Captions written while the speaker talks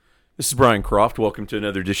This is Brian Croft. Welcome to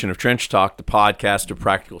another edition of Trench Talk, the podcast of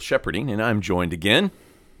practical shepherding, and I'm joined again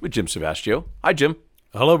with Jim Savastio. Hi, Jim.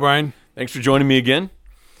 Hello, Brian. Thanks for joining me again.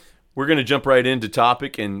 We're going to jump right into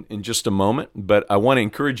topic in just a moment, but I want to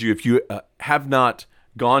encourage you, if you have not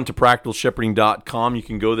gone to practicalshepherding.com, you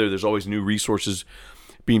can go there. There's always new resources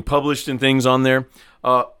being published and things on there.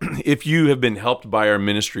 If you have been helped by our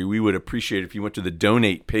ministry, we would appreciate it if you went to the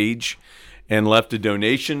donate page and left a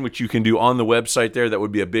donation, which you can do on the website there. That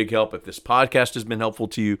would be a big help if this podcast has been helpful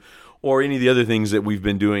to you, or any of the other things that we've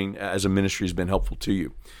been doing as a ministry has been helpful to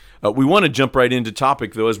you. We want to jump right into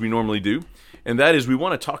topic, though, as we normally do, and that is we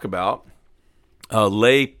want to talk about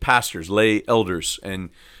lay pastors, lay elders. And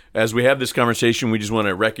as we have this conversation, we just want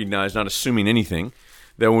to recognize, not assuming anything,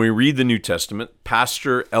 that when we read the New Testament,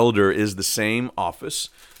 pastor, elder is the same office.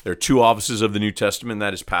 There are two offices of the New Testament,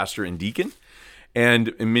 that is pastor and deacon. And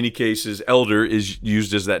in many cases, elder is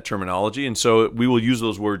used as that terminology. And so we will use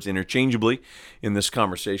those words interchangeably in this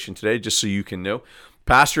conversation today, just so you can know.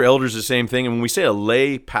 Pastor, elder is the same thing. And when we say a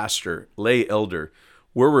lay pastor, lay elder,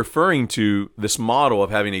 we're referring to this model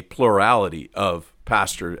of having a plurality of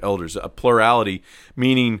pastor, elders, a plurality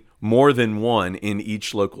meaning more than one in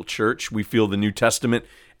each local church. We feel the New Testament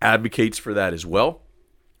advocates for that as well.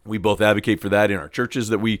 We both advocate for that in our churches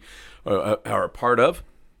that we are a part of.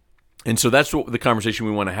 And so that's what the conversation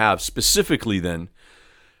we want to have. Specifically then,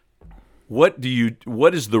 what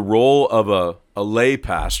is the role of a lay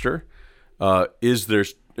pastor? Is there,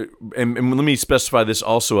 and let me specify this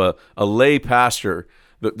also, a lay pastor,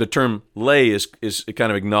 the term lay is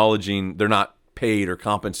kind of acknowledging they're not paid or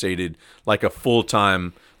compensated like a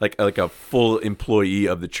full-time, like a full employee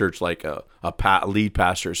of the church, like a lead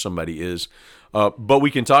pastor or somebody is. But we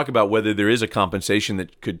can talk about whether there is a compensation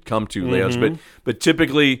that could come to layouts. But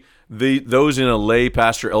typically, those in a lay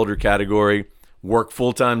pastor elder category work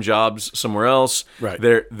full-time jobs somewhere else. Right.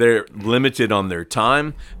 They're limited on their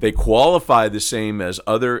time. They qualify the same as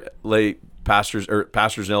other lay pastors or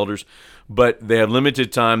pastors and elders, but they have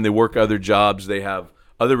limited time. They work other jobs. They have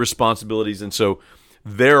other responsibilities, and so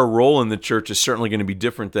their role in the church is certainly going to be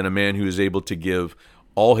different than a man who is able to give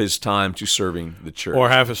all his time to serving the church. Or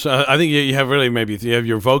I think you have really you have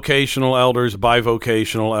your vocational elders,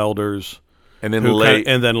 bivocational elders, and then lay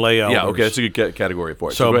elders. Yeah, okay, that's a good category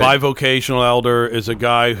for it. So bivocational elder is a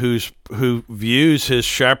guy who views his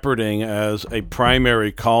shepherding as a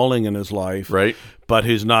primary calling in his life, right? But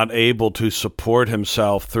who's not able to support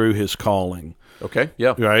himself through his calling. Okay,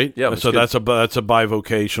 yeah, right, yeah. So that's a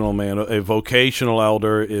bivocational man. A vocational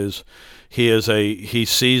elder he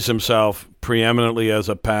sees himself preeminently as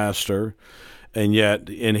a pastor,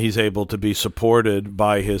 and he's able to be supported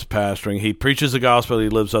by his pastoring. He preaches the gospel. He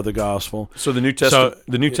lives of the gospel. So the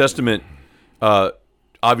New Testament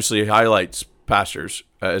obviously highlights pastors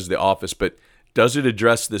as the office, but does it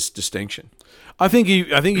address this distinction? I think you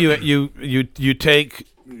take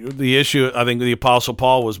the issue. I think the Apostle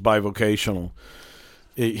Paul was bivocational.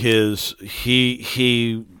 He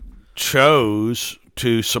chose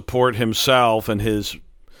to support himself and his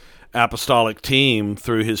apostolic team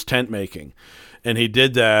through his tent making, and he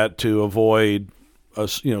did that to avoid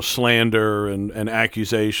slander and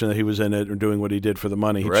accusation that he was in it or doing what he did for the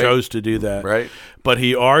money. He chose to do that, right? But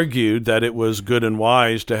he argued that it was good and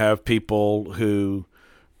wise to have people who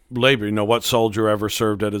labor. What soldier ever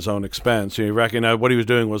served at his own expense? He recognized what he was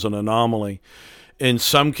doing was an anomaly. In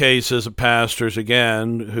some cases, pastors,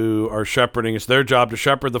 again, who are shepherding, it's their job to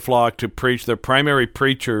shepherd the flock, to preach. They're primary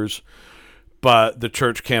preachers, but the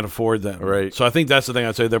church can't afford them. Right. So I think that's the thing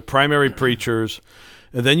I'd say. They're primary preachers.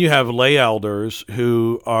 And then you have lay elders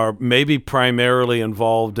who are maybe primarily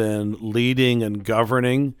involved in leading and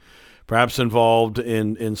governing, perhaps involved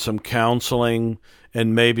in some counseling,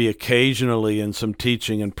 and maybe occasionally in some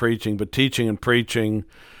teaching and preaching. But teaching and preaching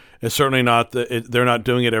is certainly not, they're not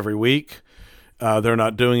doing it every week. They're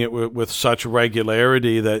not doing it with such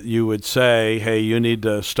regularity that you would say, hey, you need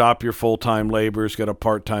to stop your full-time labors, get a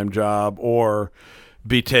part-time job, or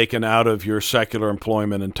be taken out of your secular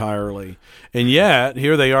employment entirely. And yet,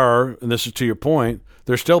 here they are, and this is to your point,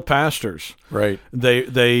 they're still pastors. Right.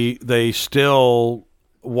 They still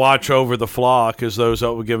watch over the flock as those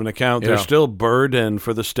that will give an account. Yeah. They're still burdened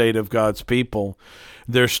for the state of God's people.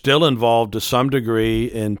 They're still involved to some degree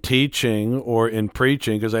in teaching or in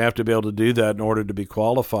preaching, because they have to be able to do that in order to be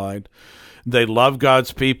qualified. They love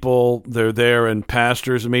God's people. They're there in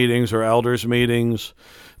pastors' meetings or elders' meetings.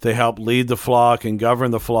 They help lead the flock and govern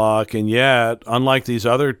the flock. And yet, unlike these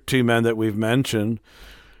other two men that we've mentioned,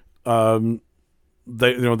 they're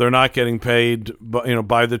not getting paid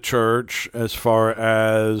by the church as far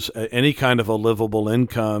as any kind of a livable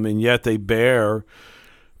income, and yet they bear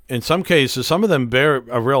in some cases, some of them bear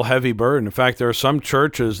a real heavy burden. In fact, there are some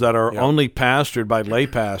churches that are only pastored by lay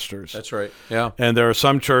pastors. That's right. Yeah. And there are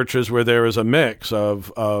some churches where there is a mix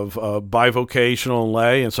of bivocational and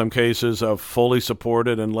lay, in some cases of fully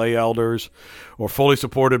supported and lay elders, or fully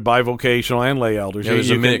supported bivocational and lay elders. Yeah,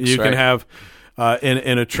 there's a mix, you right? can have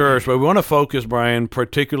in a church, but we want to focus, Brian,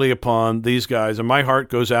 particularly upon these guys, and my heart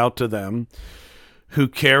goes out to them, who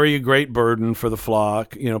carry a great burden for the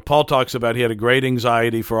flock. You know, Paul talks about he had a great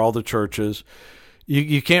anxiety for all the churches.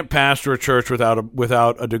 You can't pastor a church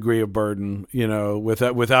without a degree of burden, you know,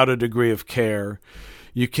 without a degree of care.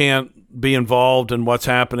 You can't be involved in what's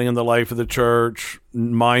happening in the life of the church,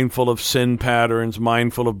 mindful of sin patterns,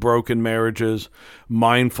 mindful of broken marriages,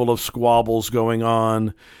 mindful of squabbles going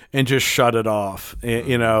on, and just shut it off,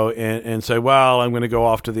 you know, and say, well, I'm going to go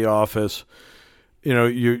off to the office. You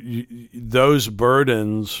know, those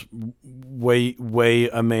burdens weigh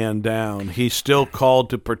a man down. He's still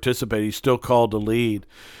called to participate. He's still called to lead.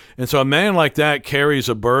 And so a man like that carries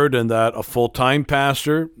a burden that a full-time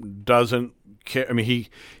pastor doesn't carry. I mean,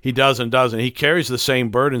 he doesn't. He carries the same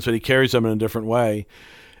burdens, but he carries them in a different way.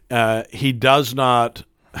 He does not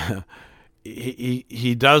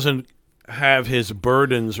he doesn't have his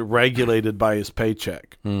burdens regulated by his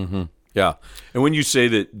paycheck. Mm-hmm. Yeah. And when you say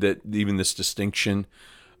that even this distinction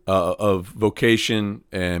of vocation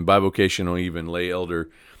and bivocational, even lay elder,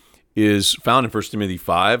 is found in 1 Timothy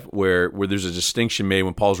 5, where there's a distinction made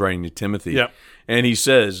when Paul's writing to Timothy. Yep. And he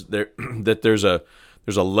says that there's a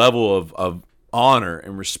level of honor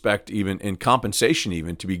and respect, even and compensation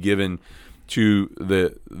even, to be given to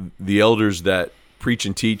the elders that preach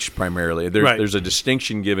and teach primarily. There's a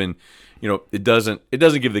distinction given. You know, it doesn't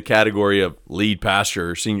give the category of lead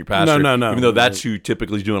pastor or senior pastor. No. Even though that's who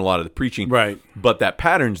typically is doing a lot of the preaching. Right. But that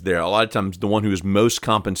pattern's there. A lot of times the one who is most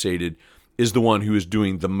compensated is the one who is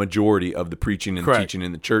doing the majority of the preaching and teaching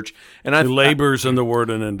in the church. And he labors in the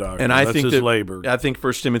word and in doctrine. And I that's think his that labor. I think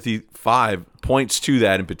 1 Timothy 5 points to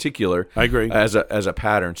that in particular. I agree. As a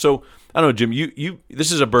pattern. So I don't know, Jim. You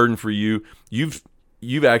this is a burden for you. You've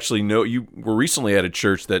actually you were recently at a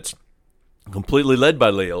church that's completely led by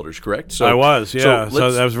lay elders, correct? So I was, yeah.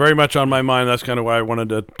 So that was very much on my mind. That's kind of why I wanted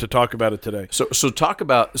to talk about it today. So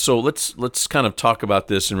let's kind of talk about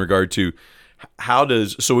this in regard to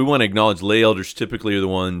so we want to acknowledge lay elders typically are the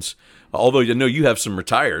ones. Although I know you have some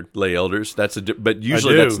retired lay elders, but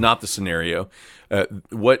usually that's not the scenario. How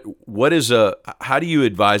do you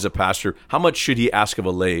advise a pastor? How much should he ask of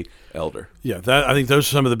a lay elder? Yeah, I think those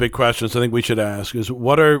are some of the big questions I think we should ask. Is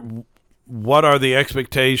what are the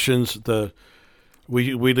expectations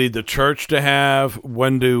we lead the church to have?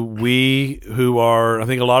 When do we, who are, I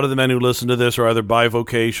think a lot of the men who listen to this are either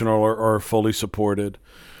bivocational or fully supported.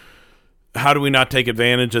 How do we not take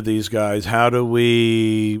advantage of these guys? How do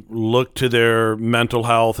we look to their mental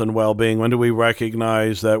health and well-being? When do we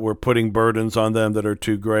recognize that we're putting burdens on them that are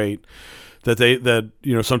too great? That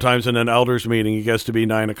sometimes in an elders meeting it gets to be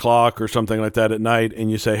 9:00 or something like that at night, and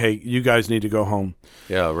you say, "Hey, you guys need to go home."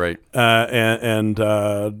 Yeah, right. And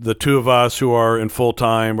the two of us who are in full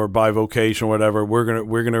time or bivocational, whatever,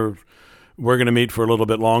 we're gonna meet for a little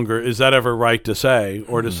bit longer. Is that ever right to say,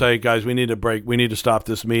 or to say, guys, we need a break, we need to stop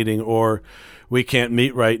this meeting, or we can't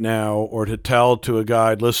meet right now, or to tell to a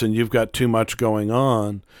guy, listen, you've got too much going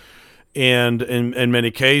on. And in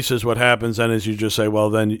many cases, what happens then is you just say, well,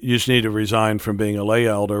 then you just need to resign from being a lay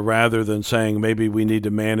elder, rather than saying maybe we need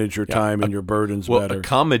to manage your time and your burdens better.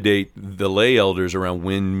 Accommodate the lay elders around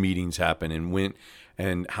when meetings happen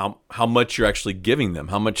and how much you're actually giving them.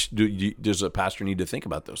 How much does a pastor need to think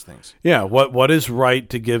about those things? Yeah, what is right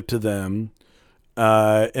to give to them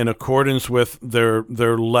in accordance with their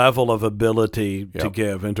level of ability to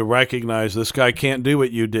give, and to recognize this guy can't do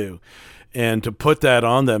what you do. And to put that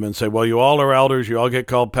on them and say, well, you all are elders, you all get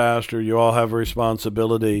called pastor, you all have a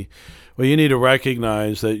responsibility. Well, you need to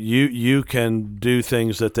recognize that you can do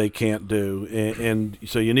things that they can't do. And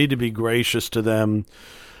so you need to be gracious to them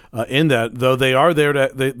in that, though they are there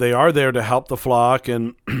to help the flock.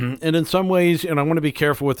 And and in some ways, and I want to be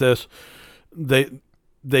careful with this,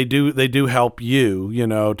 they do help you,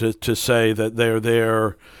 to say that they're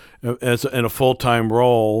there as in a full-time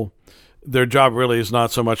role. Their job really is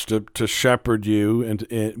not so much to shepherd you,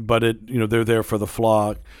 but they're there for the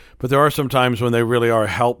flock. But there are some times when they really are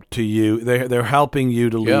help to you. They're helping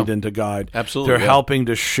you to lead and to guide. Absolutely, they're helping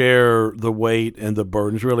to share the weight and the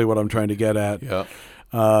burdens. Really, what I'm trying to get at. Yeah.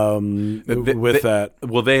 With that,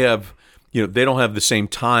 well, they have, they don't have the same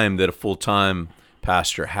time that a full-time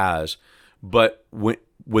pastor has, but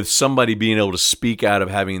with somebody being able to speak out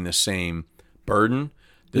of having the same burden,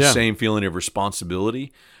 the same feeling of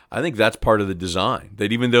responsibility. I think that's part of the design.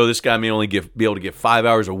 That even though this guy may only be able to give 5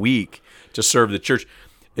 hours a week to serve the church,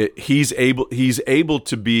 he's able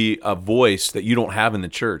to be a voice that you don't have in the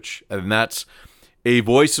church, and that's a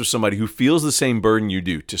voice of somebody who feels the same burden you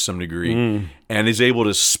do to some degree, and is able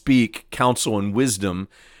to speak counsel and wisdom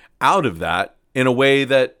out of that in a way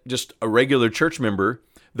that just a regular church member,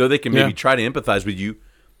 though they can maybe try to empathize with you,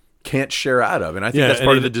 can't share out of. And I think that's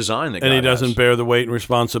part of the design that God and he doesn't has. bear the weight and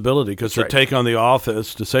responsibility, because to take on the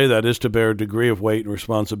office, to say that, is to bear a degree of weight and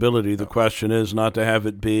responsibility. The question is not to have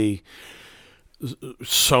it be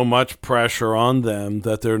so much pressure on them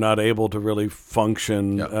that they're not able to really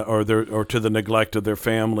function, or to the neglect of their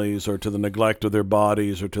families, or to the neglect of their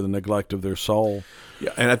bodies, or to the neglect of their soul.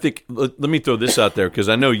 Yeah, and I think, let me throw this out there, because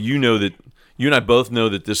I know that you and I both know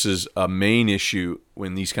that this is a main issue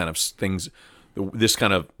when these kind of things, this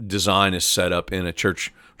kind of design is set up in a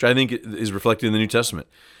church, which I think is reflected in the New Testament.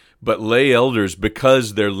 But lay elders,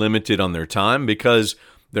 because they're limited on their time, because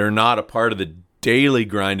they're not a part of the daily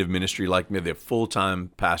grind of ministry like maybe the full-time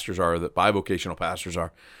pastors are, the bivocational pastors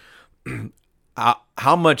are,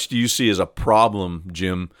 how much do you see as a problem,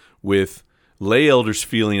 Jim, with lay elders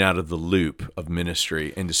feeling out of the loop of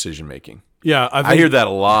ministry and decision-making? Yeah, I hear that a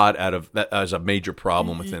lot as a major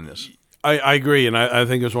problem within this. I agree, and I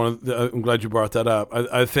think it's I'm glad you brought that up.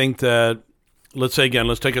 I think that, let's take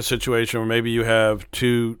a situation where maybe you have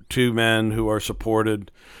two men who are supported.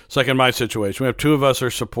 It's like in my situation. We have two of us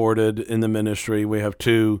are supported in the ministry. We have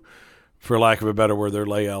two, for lack of a better word, they're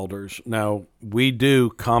lay elders. Now, we do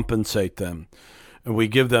compensate them. And we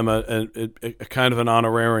give them a kind of an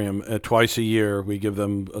honorarium twice a year. We give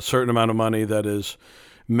them a certain amount of money that is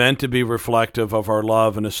meant to be reflective of our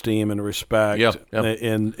love and esteem and respect,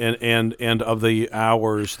 and of the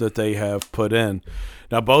hours that they have put in.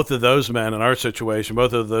 Now, both of those men in our situation,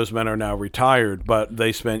 both of those men are now retired, but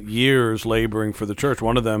they spent years laboring for the church.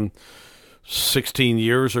 One of them, 16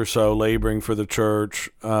 years or so laboring for the church,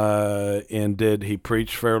 and he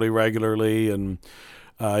preached fairly regularly, and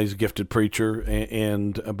he's a gifted preacher,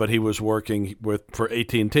 but he was working for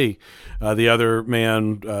AT&T. The other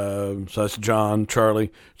man, so that's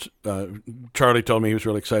Charlie. Charlie told me he was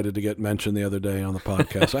really excited to get mentioned the other day on the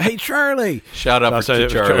podcast. So, hey, Charlie! Shout out to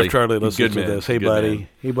Charlie. If Charlie listens to this. Hey, buddy. Man.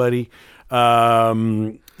 Hey, buddy.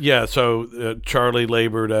 So Charlie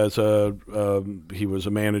labored he was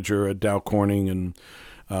a manager at Dow Corning, and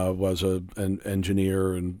was an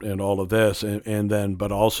engineer and all of this,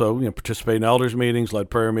 but also participated in elders meetings,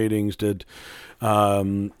 led prayer meetings, did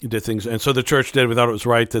things, and so the church did. We thought it was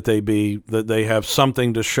right that they have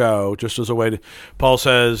something to show, just as a way to. Paul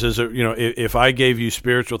says, "Is it if I gave you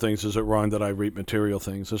spiritual things, is it wrong that I reap material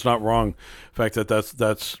things?" It's not wrong. In fact,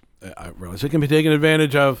 that's I realize it can be taken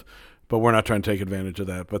advantage of. But we're not trying to take advantage of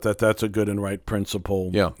that. But that's a good and right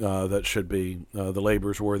principle. That should be the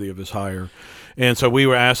labor's worthy of his hire, and so we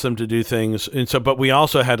were asked them to do things. And so, but we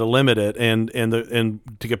also had to limit it. And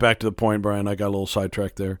to get back to the point, Brian, I got a little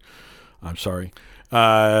sidetracked there. I'm sorry.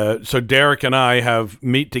 So Derek and I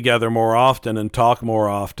meet together more often and talk more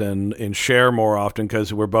often and share more often,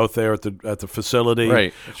 because we're both there at the facility.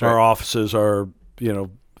 Right. That's right. Our offices are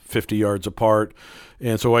 50 yards apart.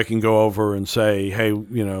 And so I can go over and say, hey,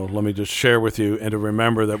 let me just share with you, and to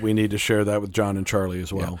remember that we need to share that with John and Charlie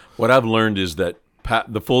as well. Yeah. What I've learned is that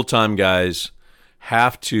the full-time guys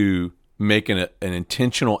have to make an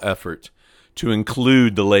intentional effort to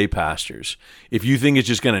include the lay pastors. If you think it's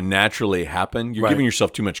just going to naturally happen, you're giving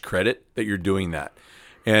yourself too much credit that you're doing that.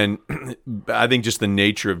 And I think just the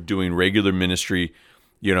nature of doing regular ministry,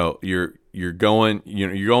 you're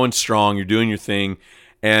going strong, you're doing your thing,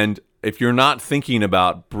 and if you're not thinking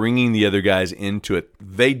about bringing the other guys into it,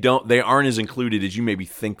 they aren't as included as you maybe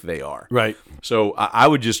think they are. Right. So I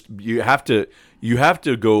would you have to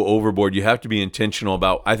go overboard. You have to be intentional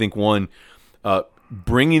about, I think, one,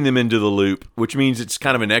 bringing them into the loop, which means it's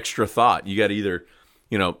kind of an extra thought. You got to either,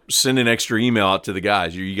 send an extra email out to the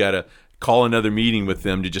guys, or you got to call another meeting with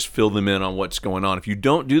them to just fill them in on what's going on. If you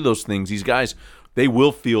don't do those things, these guys, they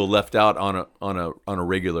will feel left out on a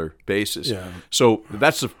regular basis. Yeah. So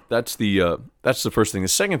that's the first thing. The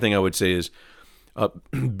second thing I would say is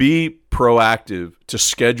be proactive to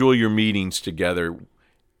schedule your meetings together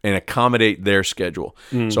and accommodate their schedule.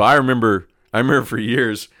 So I remember for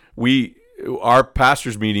years our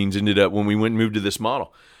pastors' meetings ended up, when we went and moved to this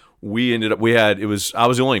model, I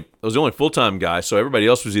was the only full-time guy, so everybody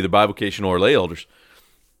else was either bivocational or lay elders,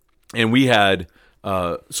 and we had.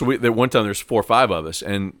 There one time there's 4 or 5 of us,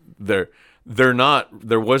 and there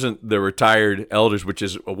wasn't the retired elders, which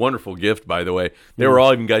is a wonderful gift, by the way. They were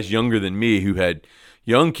all even guys younger than me who had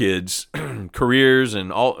young kids, careers,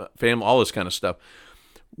 and all family, all this kind of stuff.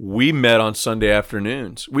 we met on Sunday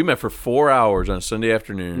afternoons. We met for 4 hours on Sunday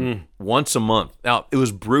afternoon once a month. Now, it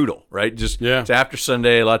was brutal, right? It's after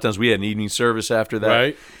Sunday. A lot of times we had an evening service after that.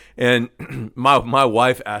 Right. And my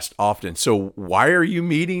wife asked often, so why are you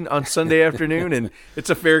meeting on Sunday afternoon? And it's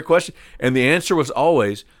a fair question. And the answer was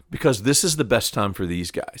always, because this is the best time for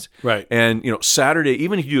these guys. Right. And, Saturday,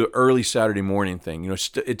 even if you do an early Saturday morning thing,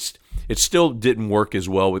 it still didn't work as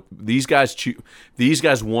well with these guys. These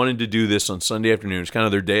guys wanted to do this on Sunday afternoon. It's kind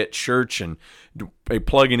of their day at church, and they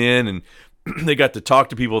plugging in, and they got to talk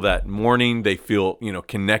to people that morning. They feel,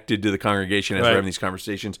 connected to the congregation as we're having these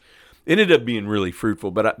conversations. It ended up being really fruitful,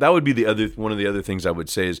 but that would be one of the other things I would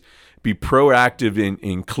say is be proactive and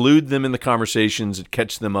include them in the conversations and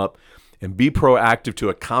catch them up, and be proactive to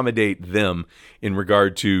accommodate them in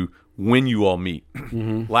regard to when you all meet.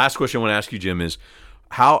 Last question I want to ask you, Jim, is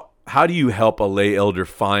how do you help a lay elder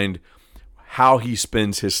find how he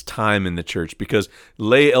spends his time in the church? Because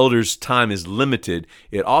lay elders' time is limited.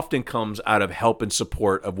 It often comes out of help and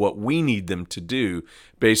support of what we need them to do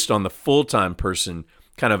based on the full-time person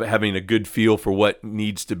kind of having a good feel for what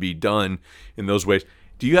needs to be done in those ways.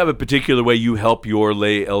 Do you have a particular way you help your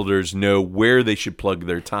lay elders know where they should plug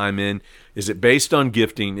their time in? Is it based on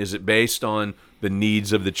gifting? Is it based on the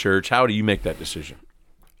needs of the church? How do you make that decision?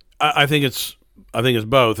 I think it's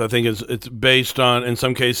both. I think it's based on, in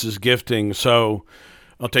some cases, gifting. So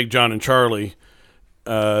I'll take John and Charlie.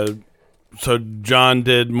 So John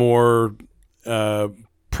did more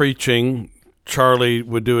preaching. Charlie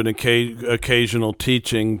would do an occasional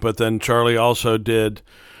teaching, but then Charlie also did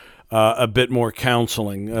a bit more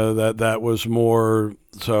counseling. That was more.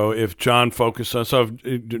 So if John focused on,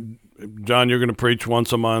 John, you're going to preach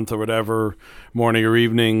once a month or whatever, morning or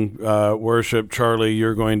evening worship. Charlie,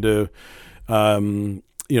 you're going to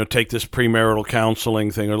take this premarital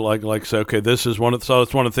counseling thing, or like say, okay, this is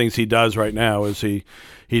it's one of the things he does right now is he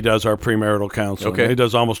does our premarital counseling. Okay. He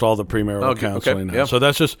does almost all the premarital counseling now. Yeah. So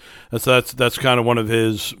that's kind of one of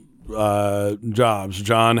his jobs.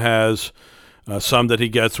 John has some that he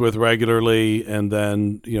gets with regularly, and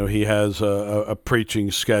then he has a preaching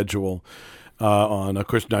schedule. Of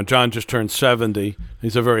course, now John just turned 70.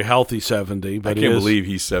 He's a very healthy 70. But I can't believe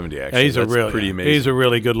he's 70. Actually, he's pretty amazing. He's a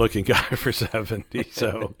really good-looking guy for 70.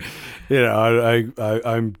 So,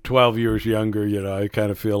 I'm 12 years younger. I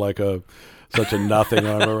kind of feel like such a nothing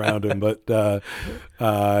when I'm around him. But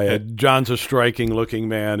John's a striking-looking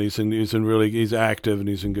man. He's active and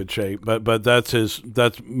he's in good shape. But that's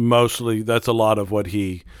a lot of what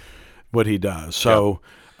he does. So.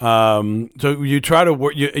 Yeah. So you try to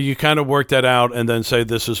work, you kind of work that out and then say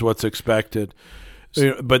this is what's expected.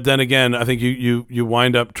 But then again, I think you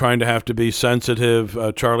wind up trying to have to be sensitive.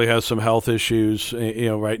 Charlie has some health issues,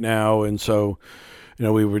 right now, and so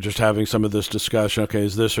we were just having some of this discussion. Okay,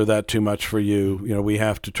 is this or that too much for you? We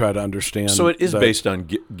have to try to understand. So it is based on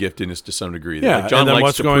giftedness to some degree. Yeah, like John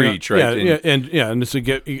likes to preach, right? And it's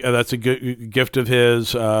that's a gift of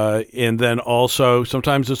his. And then also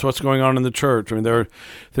sometimes it's what's going on in the church. I mean,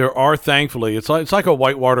 there are thankfully it's like a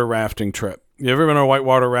whitewater rafting trip. You ever been on a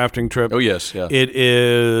whitewater rafting trip? Oh, yes, yeah. It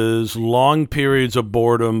is long periods of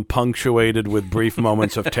boredom punctuated with brief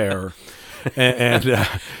moments of terror. And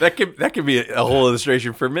that could be a whole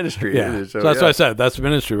illustration for ministry. Yeah, so that's what I said. That's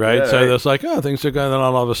ministry, right? Yeah, so it's like, things are going on.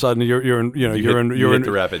 All of a sudden, you're in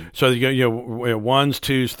the rapid. So you ones,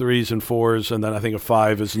 twos, threes, and fours, and then I think a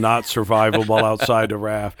 5 is not survivable outside the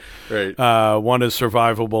raft. Right. 1 is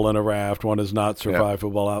survivable in a raft. 1 is not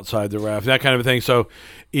survivable outside the raft. That kind of thing. So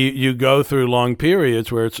you go through long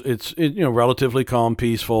periods where it's relatively calm,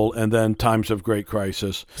 peaceful, and then times of great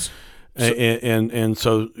crisis. And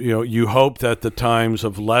so you hope that the times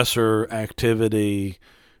of lesser activity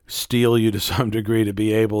steel you to some degree to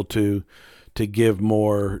be able to give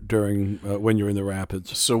more during when you're in the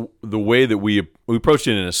rapids. So the way that we approached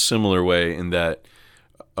it in a similar way, in that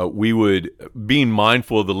we would, being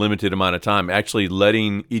mindful of the limited amount of time, actually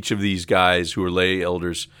letting each of these guys who are lay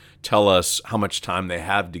elders tell us how much time they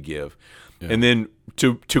have to give, and then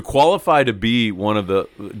to qualify to be one of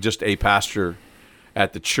just a pastor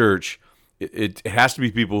at the church, it has to be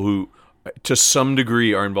people who, to some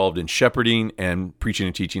degree, are involved in shepherding and preaching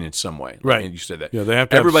and teaching in some way. Right. And you said that. Yeah, they have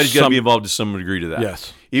to. Everybody's got to be involved to some degree to that.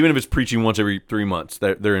 Yes. Even if it's preaching once every 3 months,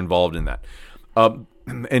 they're involved in that,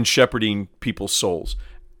 and shepherding people's souls.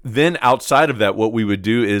 Then outside of that, what we would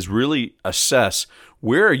do is really assess,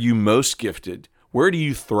 where are you most gifted? Where do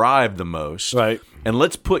you thrive the most? Right. And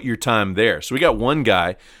let's put your time there. So we got one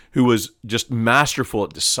guy who was just masterful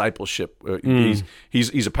at discipleship.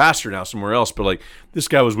 He's a pastor now somewhere else, but this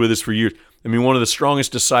guy was with us for years. I mean, one of the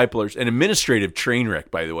strongest disciplers, an administrative train wreck,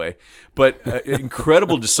 by the way, but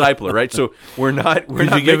incredible discipler, right? So we're not.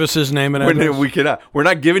 Could you give us his name and address? We cannot. We're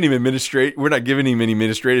not giving him We're not giving him any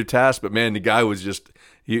administrative tasks. But man, the guy was just.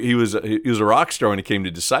 He was a rock star when it came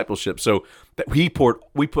to discipleship. So that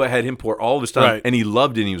had him pour all this time, Right. and he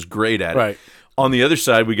loved it. And he was great at it. Right. On the other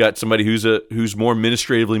side, we got somebody who's more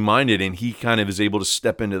administratively minded, and he kind of is able to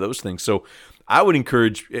step into those things. So I would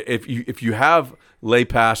encourage, if you have lay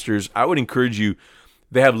pastors, I would encourage you.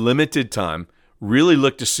 They have limited time. Really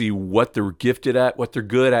look to see what they're gifted at, what they're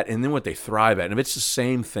good at, and then what they thrive at. And if it's the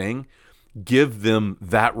same thing, give them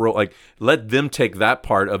that role. Like, let them take that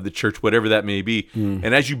part of the church, whatever that may be.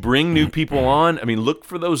 And as you bring new people on, I mean, look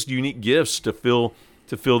for those unique gifts to fill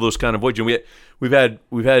those kind of voids. And we've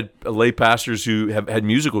had lay pastors who have had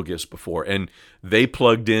musical gifts before, and they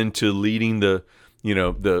plugged into leading the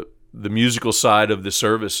musical side of the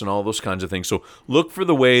service and all those kinds of things. So look for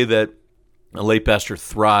the way that a lay pastor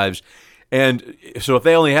thrives. And so if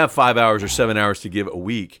they only have 5 hours or 7 hours to give a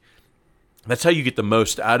week, that's how you get the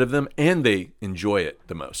most out of them, and they enjoy it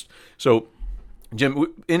the most. So, Jim,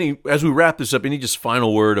 as we wrap this up, any just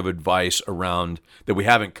final word of advice around that we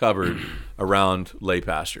haven't covered around lay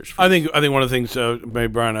pastors? I think one of the things, maybe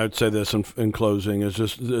Brian, I would say this in closing, is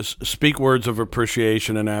just this: speak words of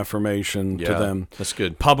appreciation and affirmation to them. That's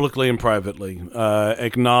good. Publicly and privately.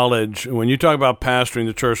 Acknowledge, when you talk about pastoring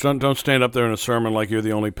the church, don't stand up there in a sermon like you're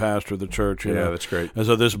the only pastor of the church. You know? That's great. And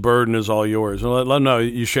so this burden is all yours. And let them know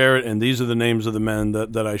you share it, and these are the names of the men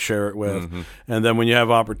that I share it with. Mm-hmm. And then when you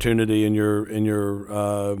have opportunity in your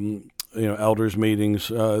elders meetings,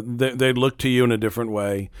 they look to you in a different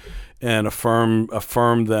way and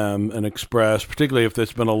affirm them and express, particularly if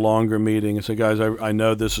it's been a longer meeting, and say, guys, I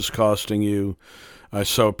know this is costing you. I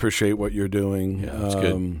so appreciate what you're doing. Yeah, that's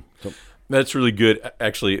good. That's really good.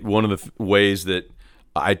 Actually, one of the ways that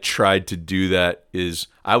I tried to do that is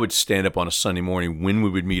I would stand up on a Sunday morning when we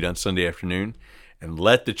would meet on Sunday afternoon and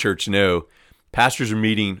let the church know, pastors are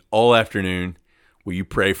meeting all afternoon. Will you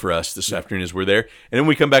pray for us this afternoon as we're there? And then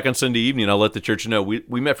we come back on Sunday evening, I'll let the church know.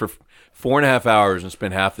 We met for 4.5 hours and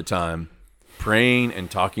spent half the time praying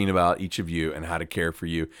and talking about each of you and how to care for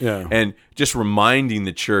you. Yeah. And just reminding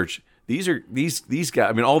the church, these guys,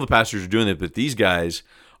 I mean, all the pastors are doing it, but these guys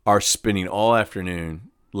are spending all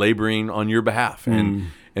afternoon laboring on your behalf.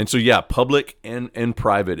 And so, yeah, public and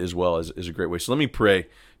private as well is a great way. So let me pray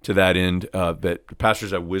to that end, that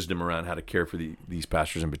pastors have wisdom around how to care for these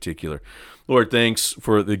pastors in particular. Lord, thanks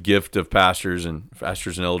for the gift of pastors and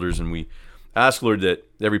elders, and we ask, Lord, that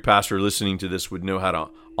every pastor listening to this would know how to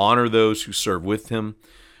honor those who serve with him,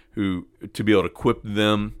 to be able to equip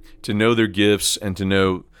them, to know their gifts, and to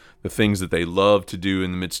know the things that they love to do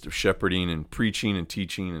in the midst of shepherding and preaching and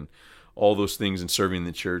teaching and all those things and serving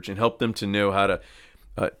the church, and help them to know how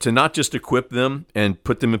to not just equip them and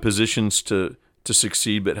put them in positions to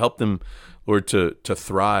succeed, but help them, Lord, to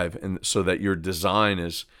thrive, and so that your design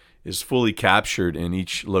is fully captured in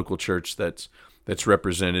each local church that's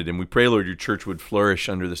represented. And we pray, Lord, your church would flourish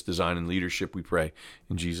under this design and leadership, we pray.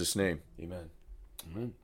 In Jesus' name, amen. Amen.